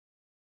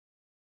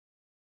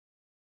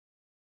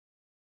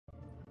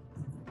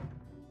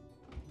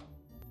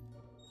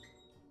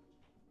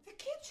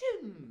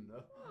kitchen.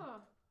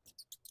 Oh.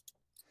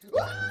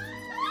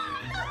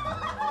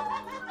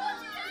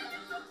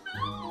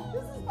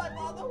 This is by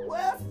far the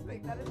worst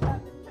thing that has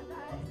happened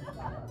tonight.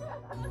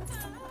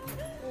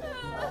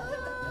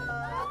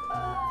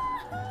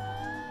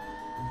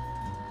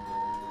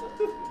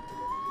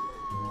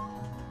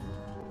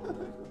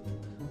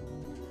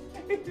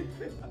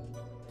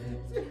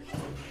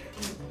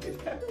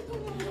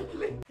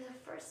 For the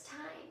first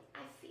time, I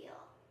feel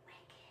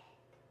wicked.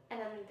 And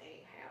then they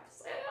have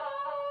sex.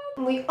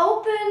 We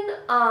open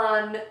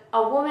on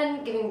a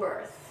woman giving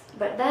birth,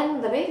 but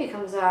then the baby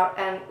comes out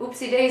and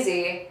oopsie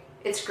daisy,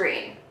 it's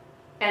green.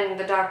 And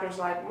the doctor's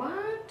like,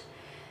 what?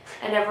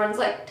 And everyone's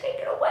like, take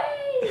it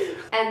away.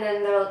 And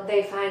then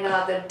they find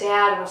out the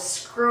dad was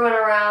screwing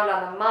around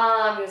on the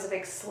mom. He was a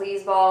big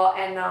sleazeball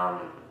and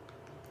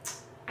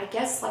I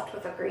guess slept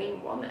with a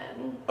green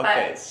woman.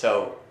 Okay,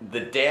 so the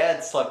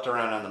dad slept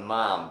around on the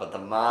mom, but the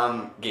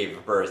mom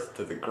gave birth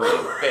to the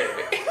green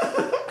baby.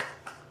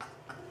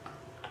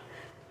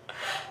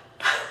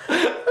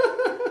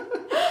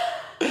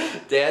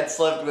 Dad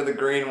slept with a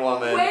green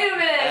woman. Wait a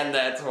minute! And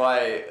that's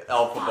why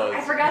alphabet.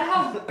 I forgot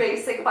how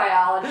basic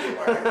biology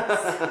works.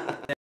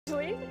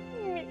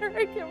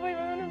 I can't believe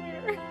I'm in a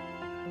mirror.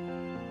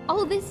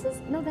 Oh,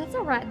 no, that's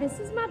all right. This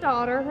is my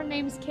daughter. Her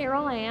name's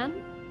Carol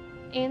Ann.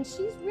 And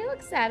she's real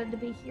excited to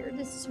be here.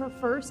 This is her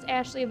first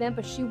Ashley event,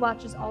 but she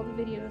watches all the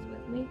videos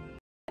with me.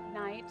 At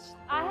night,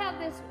 I have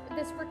this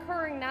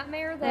recurring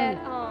nightmare that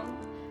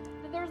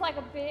there's like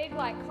a big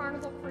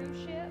carnival cruise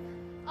ship.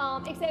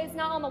 Except it's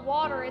not on the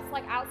water. It's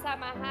like outside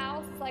my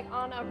house. It's like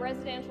on a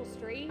residential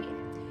street.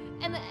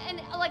 And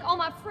like all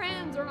my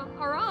friends are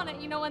on it,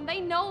 you know, and they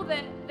know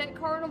that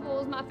Carnival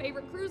is my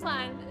favorite cruise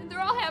line.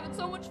 They're all having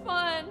so much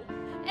fun.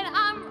 And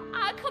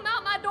I come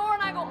out my door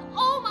and I go,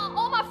 all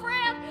my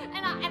friends,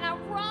 and I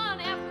run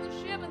after the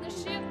ship, and the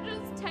ship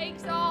just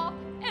takes off.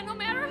 And no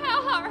matter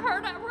how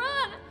hard I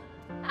run,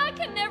 I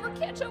can never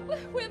catch up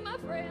with my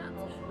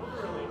friends.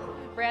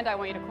 Brand, I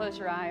want you to close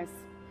your eyes.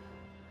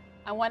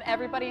 I want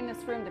everybody in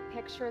this room to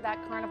picture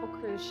that Carnival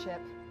cruise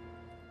ship.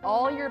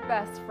 All your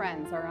best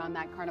friends are on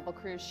that Carnival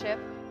cruise ship.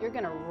 You're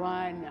gonna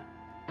run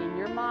in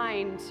your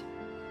mind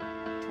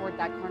toward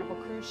that Carnival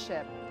cruise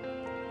ship.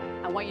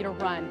 I want you to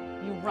run.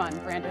 You run,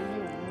 Brandon.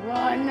 You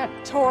run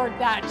toward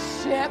that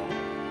ship.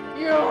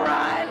 You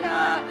run.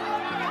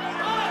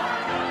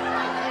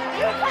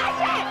 You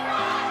catch it!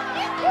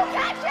 You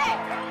catch it!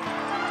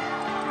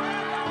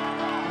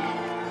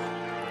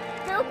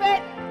 Boop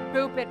it.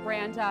 Boop it,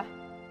 Branda.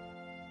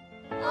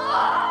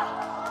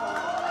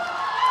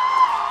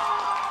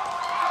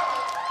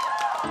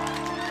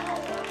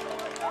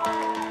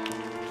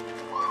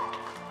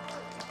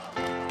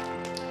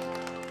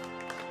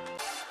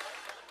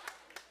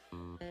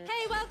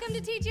 Hey, welcome to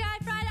TGI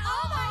Friday.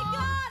 Oh my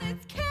God,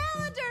 it's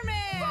Calendar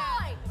Man!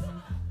 Right!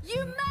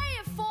 You may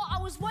have thought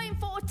I was waiting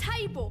for a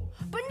table,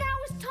 but now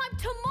it's time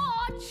to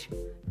march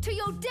to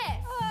your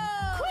death.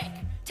 Quick,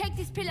 take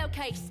this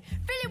pillowcase,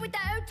 fill it with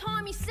that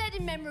old-timey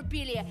sledding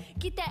memorabilia,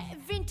 get that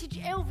vintage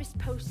Elvis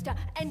poster,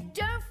 and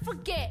don't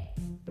forget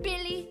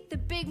Billy the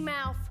Big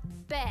Mouth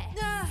Bear.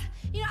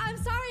 You know, I'm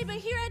sorry, but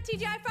here at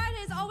TGI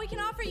Fridays, all we can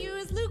offer you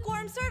is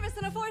lukewarm service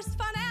and a forced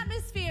fun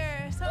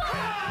atmosphere. So.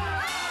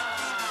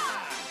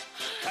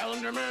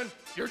 Calendar Man,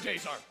 your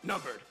days are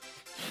numbered.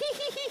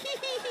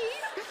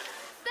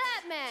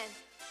 Batman,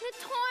 the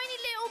tiny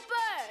little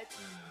bird.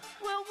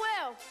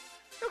 Well,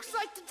 looks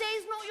like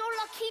today's not your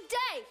lucky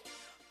day.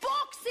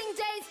 Boxing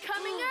Day's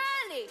coming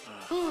early.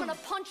 I'm gonna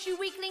punch you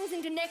weaklings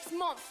into next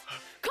month.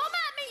 Come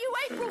at me, you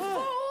April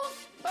Fools!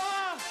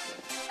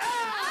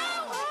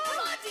 Ow!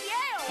 Bloody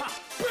hell!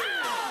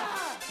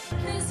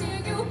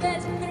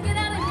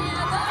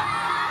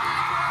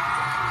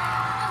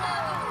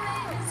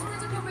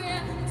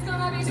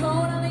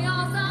 Totally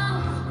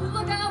awesome.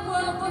 Look out,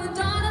 world, for the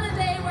dawn of the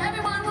day where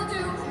everyone will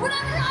do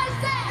whatever I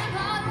say. And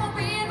God won't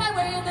be in my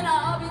way, and then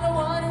I'll be the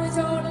one who is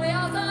totally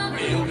awesome.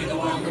 We'll be the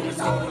one who is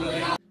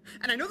totally awesome.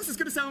 And I know this is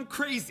gonna sound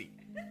crazy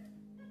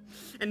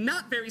and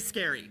not very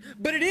scary,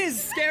 but it is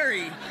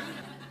scary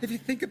if you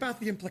think about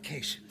the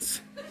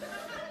implications.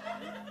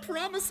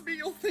 Promise me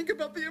you'll think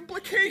about the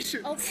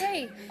implications.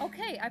 Okay,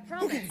 I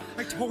promise. Okay,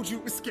 I told you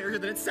it was scarier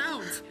than it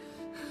sounds.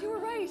 You were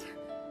right.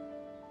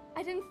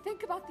 I didn't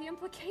think about the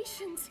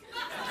implications.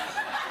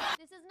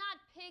 This is not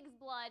pig's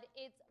blood,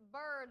 it's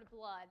bird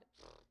blood.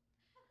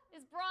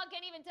 This broad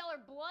can't even tell her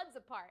bloods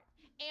apart.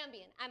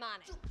 Ambien, I'm on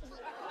it.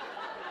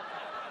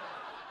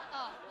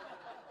 Oh,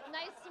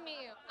 nice to meet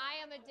you. I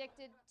am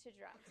addicted to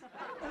drugs.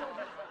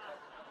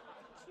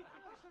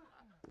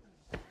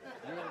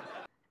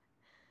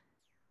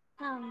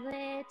 Come,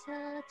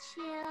 little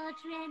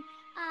children,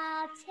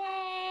 I'll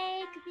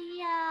take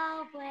thee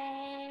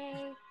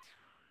away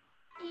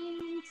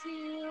into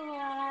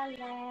a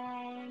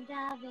land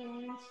of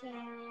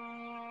enchantment.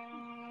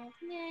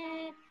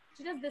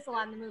 She does this a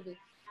lot in the movie.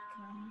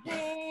 Come,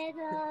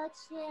 little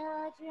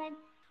children,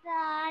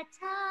 the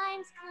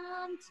time's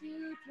come to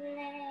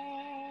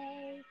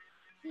play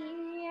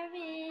here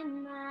in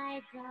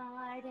my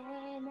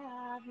garden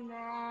of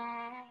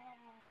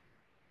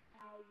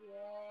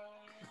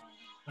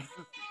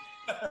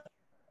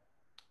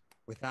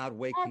Without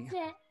waking.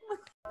 That's it.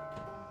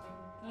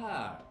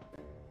 Ah.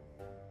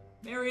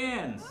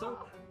 Marianne, so...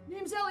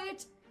 Name's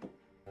Elliot.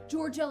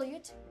 George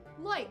Elliot.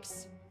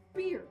 Likes.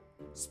 Beer.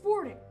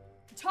 Sporting.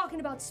 Talking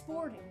about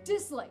sporting.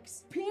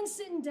 Dislikes. Being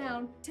sitting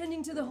down,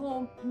 tending to the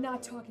home,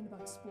 not talking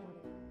about sporting.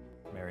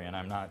 Marianne,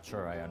 I'm not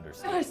sure I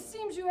understand.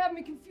 Seems you have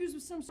me confused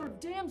with some sort of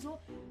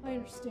damsel. I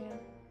understand.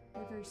 I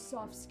have very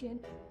soft skin.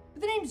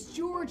 But the name's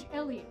George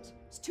Elliot.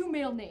 It's 2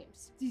 male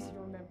names. It's easy to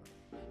remember.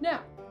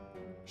 Now,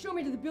 show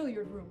me to the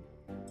billiard room.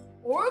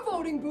 Or a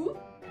voting booth.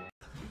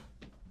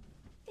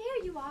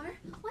 There you are.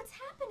 What's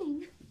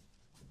happening?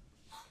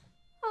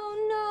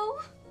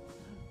 Oh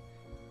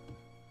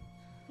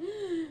no.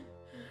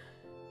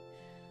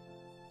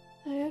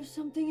 I have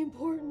something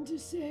important to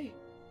say.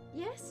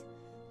 Yes?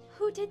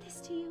 Who did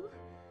this to you?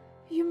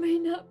 You may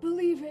not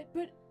believe it,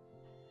 but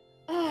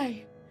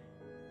I,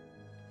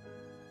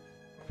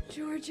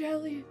 George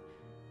Elliot,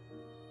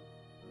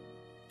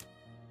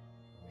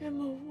 am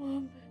a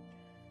woman.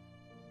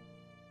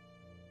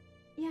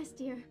 Yes,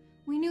 dear.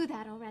 We knew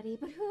that already,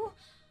 but who?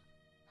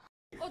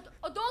 Oh,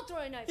 don't throw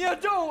a knife. Yeah,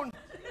 don't!